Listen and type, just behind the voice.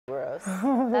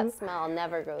gross. That smell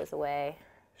never goes away.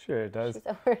 Sure it does. She's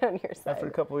over on your side. After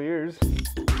a couple of years.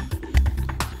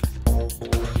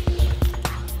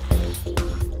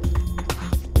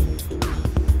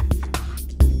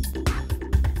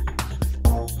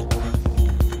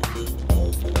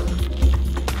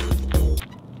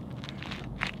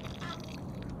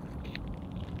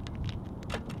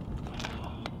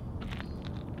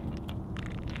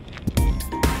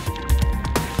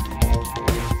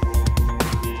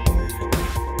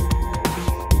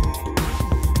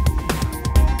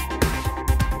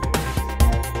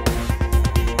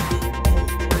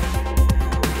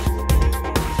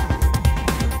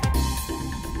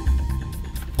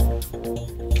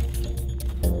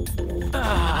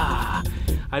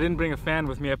 I didn't bring a fan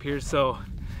with me up here, so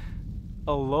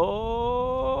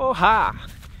aloha.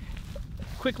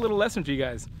 Quick little lesson for you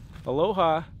guys.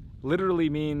 Aloha literally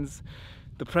means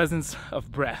the presence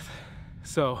of breath.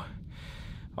 So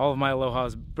all of my aloha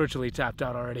is virtually tapped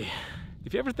out already.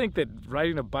 If you ever think that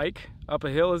riding a bike up a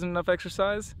hill isn't enough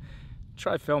exercise,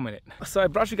 try filming it. So I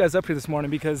brought you guys up here this morning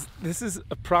because this is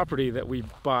a property that we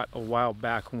bought a while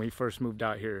back when we first moved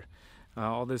out here.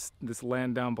 All this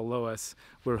land down below us,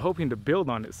 we're hoping to build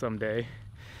on it someday,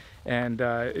 and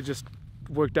it just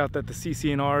worked out that the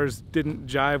CC&Rs didn't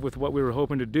jive with what we were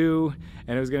hoping to do,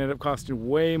 and it was going to end up costing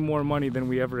way more money than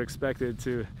we ever expected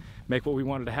to make what we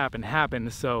wanted to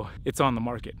happen. So it's on the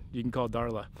market. You can call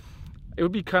Darla. It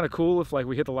would be kind of cool if like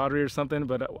we hit the lottery or something,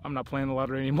 but I'm not playing the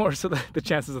lottery anymore, so the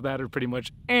chances of that are pretty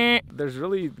much There's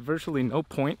really virtually no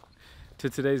point to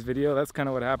today's video. That's kind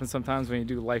of what happens sometimes when you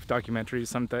do life documentaries.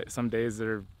 Some days that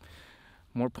are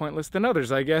more pointless than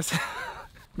others, I guess.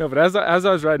 No, but as I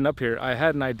was riding up here, I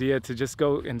had an idea to just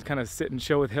go and kind of sit and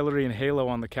chill with Hillary and Halo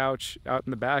on the couch out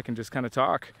in the back and just kind of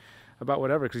talk about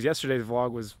whatever, because yesterday's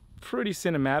vlog was pretty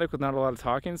cinematic with not a lot of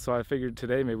talking, so I figured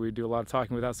today maybe we'd do a lot of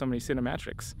talking without so many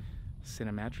cinematics.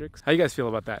 How you guys feel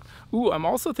about that? Ooh, I'm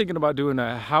also thinking about doing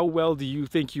a how well do you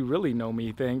think you really know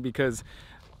me thing, because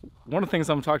one of the things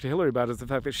I'm talking to Hillary about is the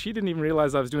fact that she didn't even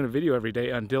realize I was doing a video every day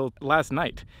until last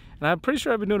night. And I'm pretty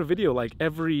sure I've been doing a video like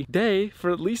every day for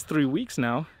at least 3 weeks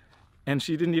now, and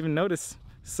she didn't even notice.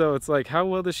 So it's like, how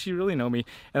well does she really know me?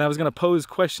 And I was gonna pose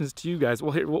questions to you guys.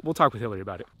 Well, here, we'll talk with Hillary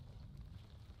about it.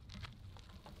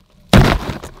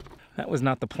 That was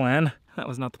not the plan. That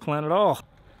was not the plan at all.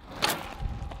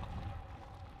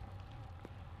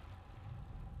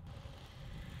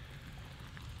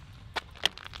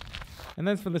 And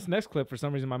then for this next clip, for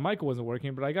some reason my mic wasn't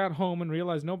working, but I got home and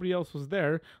realized nobody else was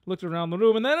there, looked around the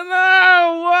room, and then,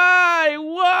 no, why?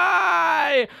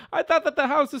 I thought that the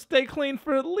house would stay clean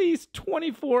for at least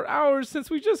 24 hours since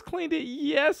we just cleaned it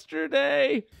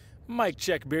yesterday. Mic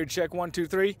check, beard check, 1, 2,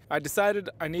 3. I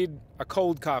decided I need a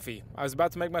cold coffee. I was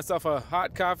about to make myself a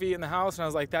hot coffee in the house, and I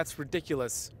was like, that's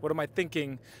ridiculous. What am I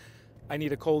thinking? I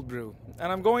need a cold brew.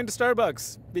 And I'm going to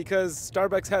Starbucks because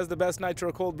Starbucks has the best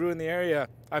nitro cold brew in the area.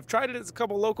 I've tried it at a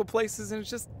couple local places and it's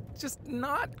just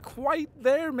not quite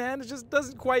there, man. It just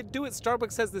doesn't quite do it.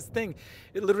 Starbucks has this thing.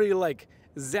 It literally like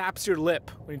zaps your lip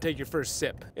when you take your first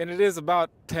sip. And it is about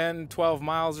 10, 12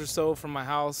 miles or so from my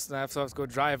house. And I have to go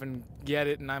drive and get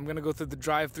it. And I'm gonna go through the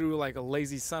drive-thru like a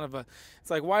lazy son of a...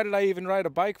 It's like, why did I even ride a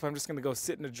bike if I'm just gonna go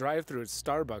sit in a drive-thru at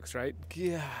Starbucks, right?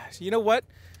 Gosh, you know what?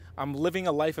 I'm living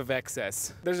a life of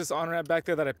excess. There's this on-ramp back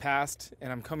there that I passed,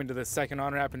 and I'm coming to the second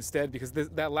on-ramp instead because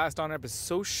that last on-ramp is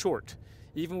so short.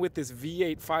 Even with this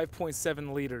V8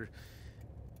 5.7 liter,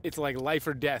 it's like life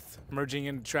or death merging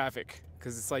into traffic,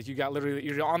 because it's like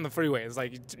you're on the freeway. It's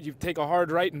like you take a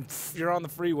hard right and you're on the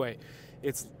freeway.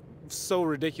 It's so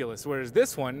ridiculous. Whereas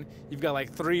this one, you've got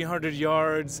like 300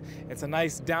 yards. It's a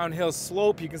nice downhill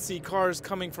slope. You can see cars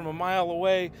coming from a mile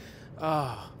away.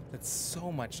 Oh. It's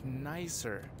so much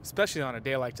nicer, especially on a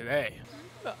day like today.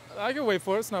 I can wait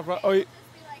for it. It's no problem. Oh, Just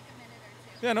be like a minute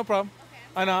or two. yeah, no problem.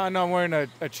 Okay. I know I'm wearing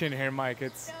a chin hair mic.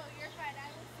 It's No, you're fine. I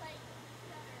was like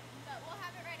stuttering, but we'll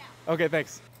have it right now. okay.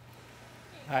 Thanks.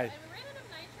 Okay, Hi. I ran out of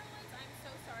nitro ones. I'm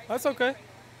so sorry. That's Can I get okay. it right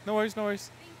now? No worries. No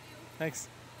worries. Thank you. Thanks.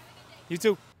 You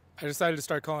too. I decided to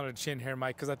start calling it a chin hair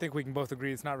mic because I think we can both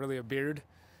agree it's not really a beard.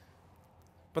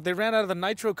 But they ran out of the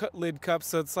nitro lid cup,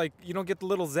 so it's like you don't get the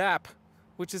little zap,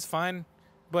 which is fine.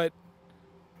 But,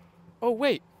 oh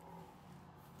wait,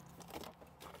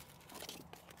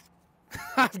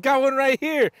 I've got one right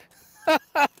here.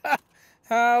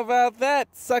 How about that,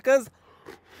 suckers?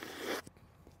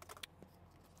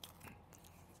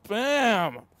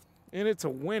 Bam! In it to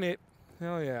win it.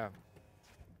 Hell yeah.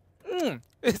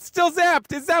 It's still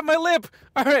zapped. It zapped my lip.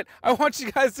 All right, I want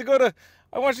you guys to go to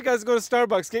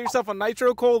Starbucks. Get yourself a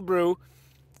nitro cold brew.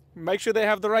 Make sure they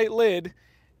have the right lid.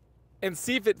 And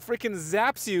see if it freaking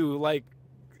zaps you like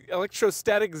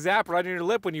electrostatic zap right on your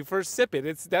lip when you first sip it.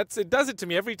 It does it to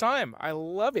me every time. I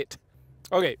love it.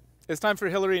 Okay, it's time for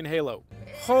Hillary and Halo.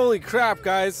 Holy crap,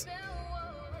 guys.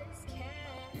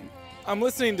 I'm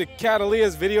listening to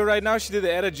Catalea's video right now. She did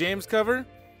the Etta James cover.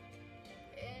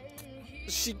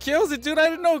 She kills it, dude. I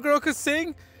didn't know a girl could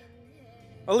sing.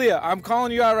 Aaliyah, I'm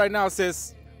calling you out right now,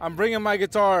 sis. I'm bringing my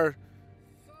guitar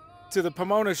to the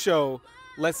Pomona show.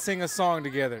 Let's sing a song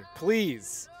together,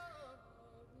 please.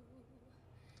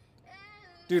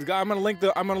 Dude, I'm gonna link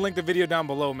the video down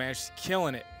below, man. She's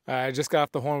killing it. I just got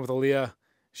off the horn with Aaliyah.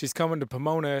 She's coming to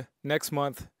Pomona next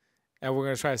month, and we're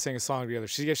gonna try to sing a song together.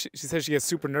 She says she gets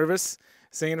super nervous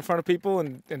singing in front of people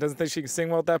and doesn't think she can sing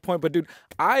well at that point. But dude,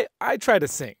 I try to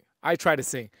sing. I try to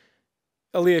sing.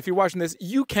 Aaliyah, if you're watching this,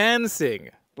 you can sing.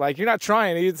 Like, you're not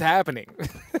trying, it's happening.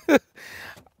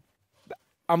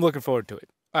 I'm looking forward to it.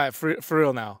 All right, for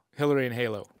real now. Hillary and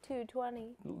Halo.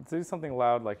 220. Do something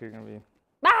loud like you're gonna be.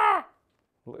 Ah!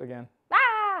 Again.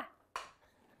 Ah!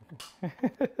 All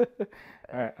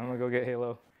right, I'm gonna go get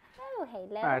Halo. Oh,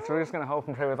 Halo. All right, so we're just gonna hope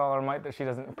and pray with all our might that she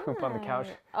doesn't poop on the couch.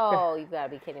 Oh, you gotta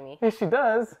be kidding me. If she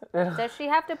does. Does she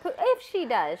have to poop? If she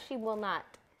does, she will not.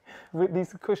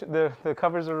 These cushions, the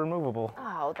covers are removable.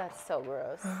 Oh, that's so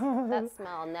gross. That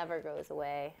smell never goes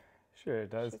away. Sure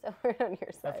it does. She's over on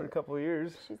your side. After a couple of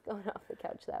years. She's going off the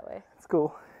couch that way. It's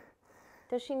cool.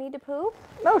 Does she need to poop?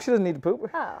 No, she doesn't need to poop.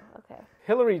 Oh, okay.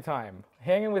 Hillary time.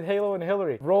 Hanging with Halo and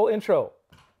Hillary. Roll intro.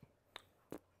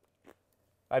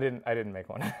 I didn't make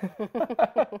one.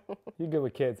 You're good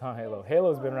with kids, huh, Halo?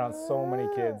 Halo's been around so many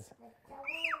kids.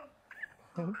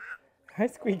 Hi,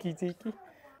 Squeaky Tiki.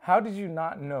 How did you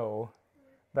not know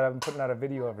that I've been putting out a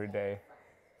video every day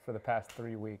for the past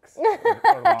 3 weeks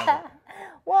or longer?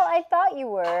 Well, I thought you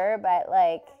were, but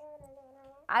like,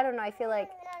 I don't know. I feel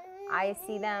like I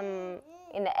see them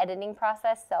in the editing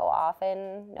process so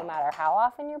often, no matter how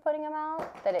often you're putting them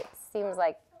out, that it seems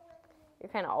like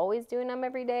you're kind of always doing them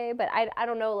every day. But I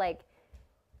don't know, like,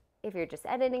 if you're just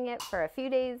editing it for a few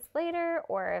days later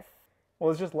or if... Well,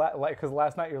 it's just like, because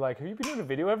last night you're like, have you been doing a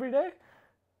video every day?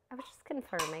 I was just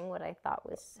confirming what I thought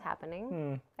was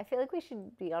happening. I feel like we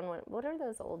should be on one. What are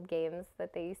those old games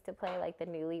that they used to play, like the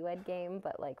Newlywed Game,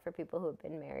 but like for people who have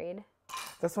been married?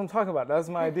 That's what I'm talking about. That's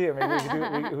my idea. Maybe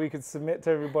we could we could submit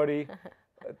to everybody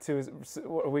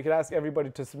we could ask everybody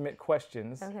to submit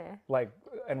questions. Okay. Like,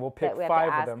 and we'll pick that we have 5 to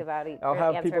of ask them. About I'll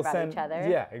have people about send each other.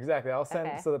 Yeah, exactly. I'll send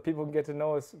Okay. so that people can get to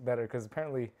know us better, because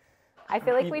apparently I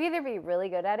feel like we'd either be really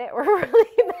good at it or really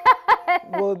bad.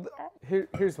 Well,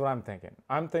 here's what I'm thinking.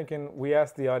 I'm thinking we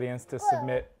ask the audience to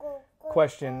submit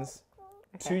questions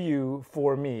to you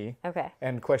for me, Okay.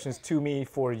 and questions to me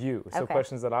for you. So Okay.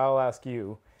 questions that I'll ask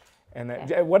you, and then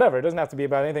Okay. whatever. It doesn't have to be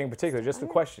about anything in particular. Just a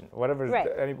question, whatever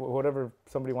Right. whatever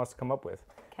somebody wants to come up with.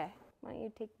 Okay. Why don't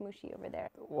you take Mushi over there?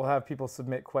 We'll have people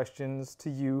submit questions to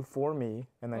you for me,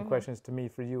 and then questions to me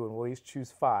for you, and we'll each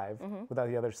choose 5 without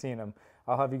the other seeing them.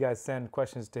 I'll have you guys send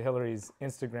questions to Hillary's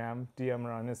Instagram, DM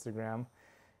her on Instagram,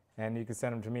 and you can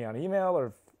send them to me on email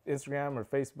or Instagram or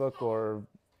Facebook or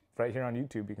right here on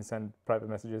YouTube. You can send private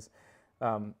messages,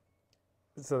 so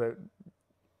that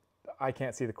I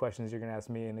can't see the questions you're going to ask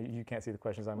me, and you can't see the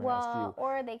questions I'm going to ask you.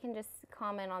 Or they can just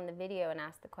comment on the video and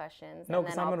ask the questions. No, and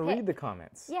because then I'm I'll going to read the pick.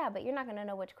 comments. Yeah, but you're not going to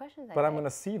know which questions I But I'm pick. going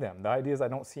to see them. The idea is I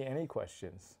don't see any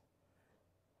questions.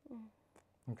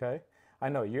 Okay, I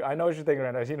know you. I know what you're thinking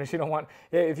right now. She don't want.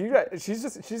 Yeah, if you.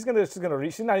 She's gonna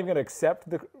read. She's not even gonna accept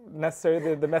the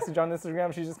message on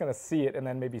Instagram. She's just gonna see it and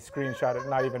then maybe screenshot it, and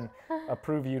not even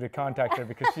approve you to contact her,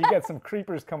 because she gets some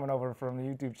creepers coming over from the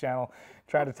YouTube channel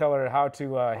trying to tell her how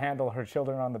to handle her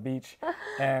children on the beach,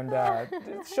 and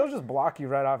she'll just block you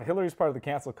right off. Hillary's part of the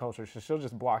cancel culture, so she'll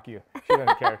just block you. She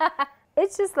doesn't care.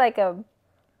 It's just like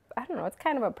I don't know, it's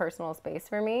kind of a personal space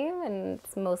for me, and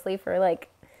it's mostly for like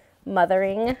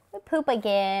mothering. Poop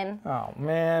again. Oh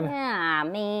man. Ah,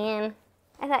 man.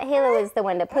 I thought Halo was the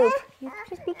one to poop. You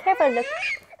just be careful. Look.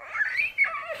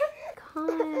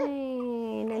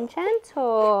 Kind and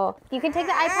gentle. You can take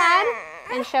the iPad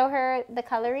and show her the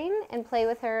coloring and play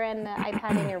with her and the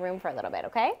iPad in your room for a little bit,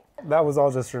 okay? That was all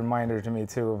just a reminder to me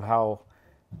too of how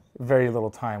very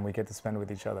little time we get to spend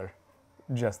with each other.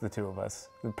 Just the two of us.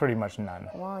 Pretty much none.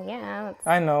 Well, yeah.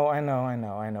 I know.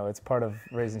 It's part of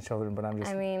raising children, but I'm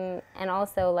just... I mean, and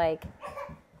also like...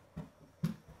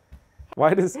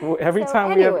 Why does... Every So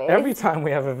time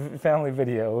we have a family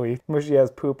video, Mushy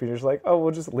has poop, and you're just like, oh,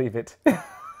 we'll just leave it.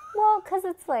 Well, because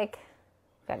it's like,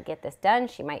 gotta get this done.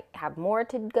 She might have more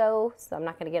to go, so I'm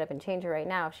not gonna get up and change her right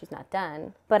now if she's not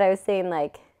done. But I was saying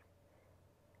like,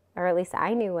 or at least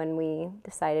I knew when we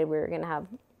decided we were gonna have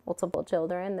multiple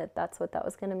children, that's what that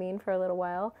was going to mean for a little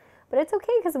while. But it's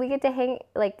okay because we get to hang,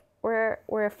 like, we're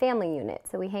a family unit,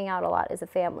 so we hang out a lot as a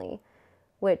family,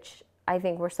 which I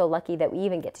think we're so lucky that we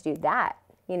even get to do that,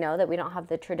 you know, that we don't have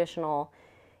the traditional,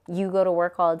 you go to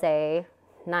work all day,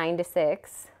 9 to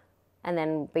 6, and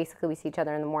then basically we see each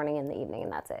other in the morning and the evening,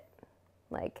 and that's it.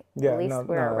 Like, at least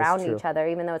we're around each other,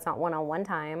 even though it's not one-on-one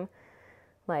time.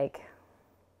 Like,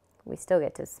 we still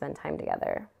get to spend time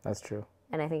together. That's true.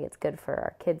 And I think it's good for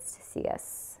our kids to see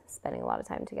us spending a lot of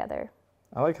time together.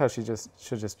 I like how she'll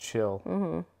just chill.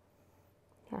 Mm-hmm.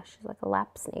 Yeah, she's like a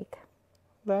lap snake.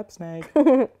 Lap snake.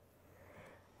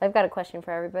 I've got a question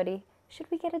for everybody. Should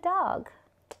we get a dog?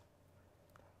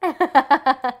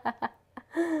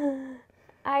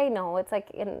 I know, it's like,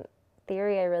 in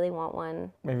theory, I really want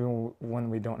one. Maybe when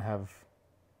we don't have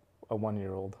a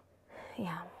 1-year-old.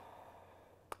 Yeah.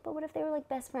 But what if they were like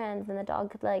best friends and the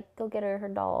dog could like go get her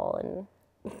doll and...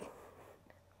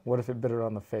 What if it bit her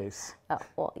on the face? Oh,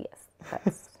 well, yes.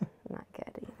 That's not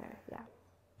good either, yeah.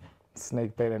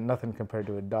 Snake bite and nothing compared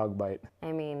to a dog bite.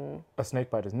 I mean... A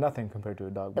snake bite is nothing compared to a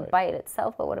dog bite. The bite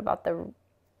itself, but what about the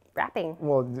wrapping?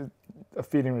 Well, a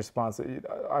feeding response,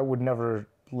 I would never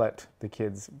let the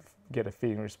kids get a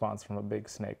feeding response from a big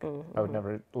snake. Mm-hmm. I would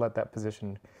never let that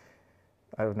position,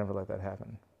 I would never let that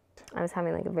happen. I was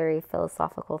having like a very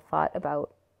philosophical thought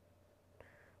about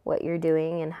what you're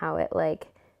doing and how it like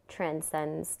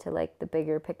transcends to like the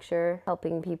bigger picture,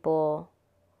 helping people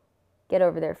get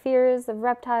over their fears of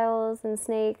reptiles and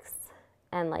snakes,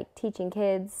 and like teaching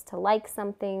kids to like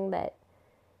something that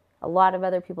a lot of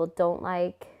other people don't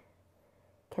like,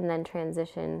 can then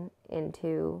transition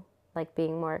into like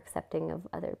being more accepting of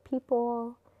other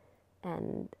people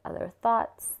and other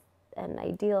thoughts and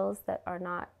ideals that are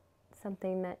not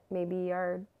something that maybe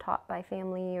are taught by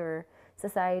family or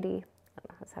society.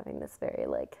 I was having this very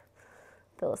like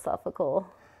philosophical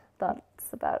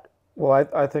thoughts about. Well,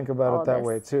 I think about it that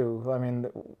way too. I mean,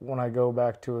 when I go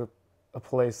back to a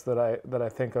place that I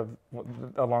think of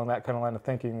along that kind of line of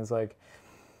thinking is like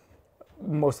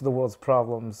most of the world's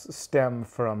problems stem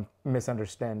from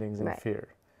misunderstandings and fear.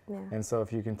 Yeah. And so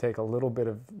if you can take a little bit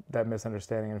of that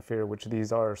misunderstanding and fear, which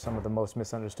these are some of the most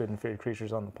misunderstood and feared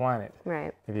creatures on the planet,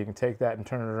 right. If you can take that and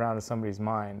turn it around in somebody's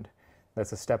mind,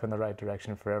 that's a step in the right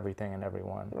direction for everything and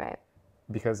everyone. Right.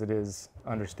 Because it is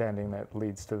understanding that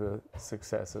leads to the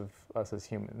success of us as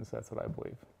humans. That's what I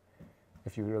believe.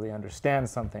 If you really understand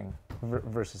something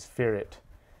versus fear it.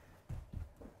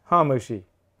 Huh, Mushi?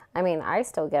 I mean, I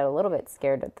still get a little bit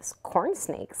scared of this corn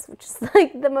snakes, which is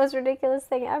like the most ridiculous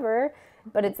thing ever.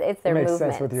 But it's their movements.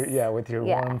 Makes sense with your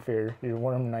worm fear, your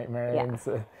worm nightmare. Yeah. It's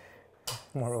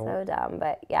so dumb,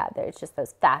 but yeah, there's just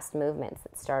those fast movements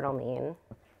that startle me. And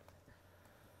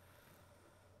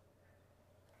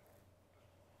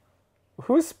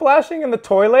who's splashing in the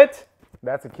toilet?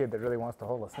 That's a kid that really wants to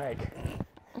hold a snake.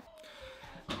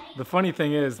 The funny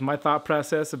thing is, my thought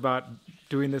process about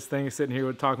doing this thing, sitting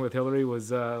here talking with Hillary,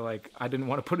 was like, I didn't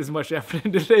want to put as much effort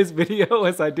into today's video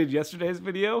as I did yesterday's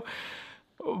video,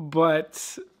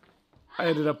 but I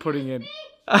ended up putting in,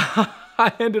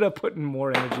 I ended up putting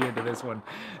more energy into this one.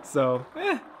 So,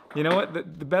 you know what? The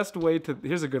best way to,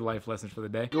 here's a good life lesson for the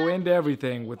day. Go into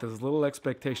everything with as little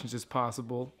expectations as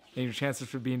possible, and your chances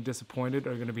for being disappointed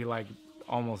are going to be like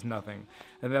almost nothing.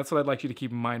 And that's what I'd like you to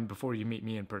keep in mind before you meet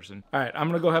me in person. All right, I'm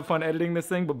going to go have fun editing this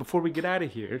thing, but before we get out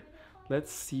of here,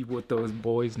 let's see what those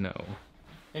boys know.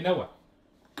 Hey, Noah.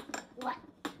 What?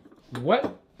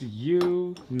 What do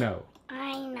you know?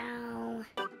 I know.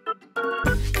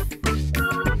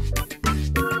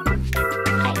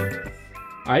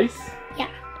 Ice? Yeah.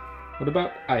 What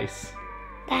about ice?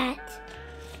 That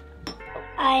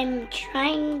I'm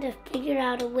trying to figure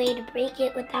out a way to break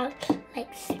it without like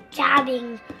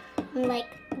stabbing, like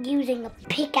using a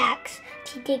pickaxe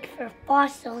to dig for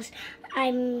fossils.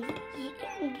 I'm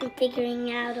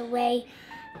figuring out a way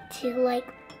to like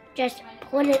just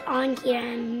put it on here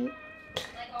and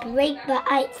break the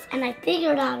ice. And I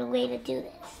figured out a way to do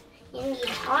this. You need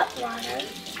hot water,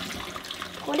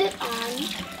 put it on,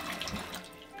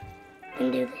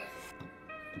 and do this.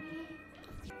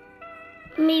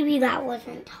 Maybe that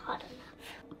wasn't hot enough.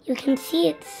 You can see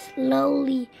it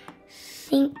slowly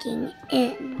sinking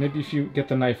in. Maybe if you get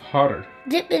the knife hotter.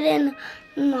 Dip it in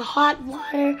the hot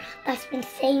water that's been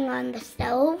staying on the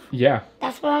stove. Yeah.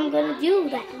 That's what I'm gonna do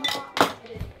then.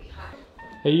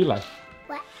 Hey, Eli.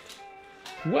 What?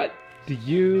 What do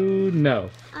you know?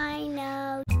 I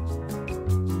know.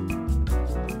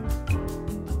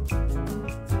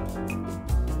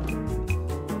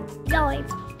 Joy.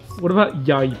 What about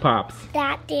Yai Pops?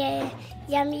 That they're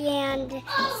yummy and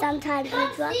sometimes we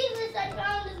drop. I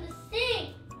found in the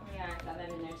sink. yeah, I got that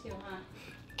in there too,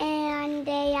 huh? And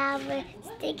they have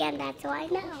it again, that's all I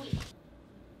know.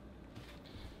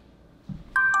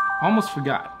 Almost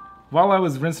forgot. While I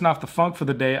was rinsing off the funk for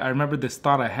the day, I remembered this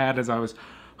thought I had as I was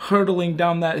hurtling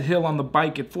down that hill on the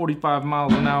bike at 45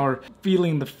 miles an hour,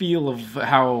 feeling the feel of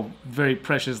how very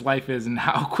precious life is and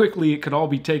how quickly it could all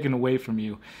be taken away from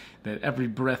you. That every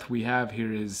breath we have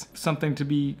here is something to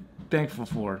be thankful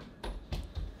for.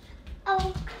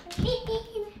 Oh,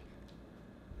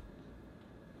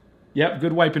 Yep,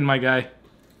 good wiping, my guy.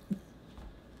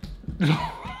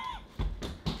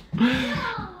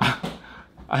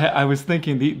 I was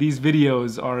thinking these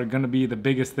videos are going to be the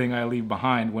biggest thing I leave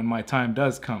behind when my time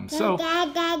does come. So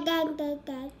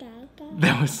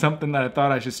there was something that I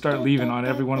thought I should start leaving on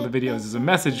every one of the videos as a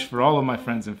message for all of my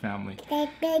friends and family.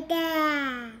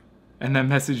 And that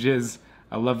message is,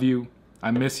 I love you,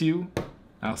 I miss you,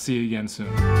 I'll see you again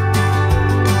soon.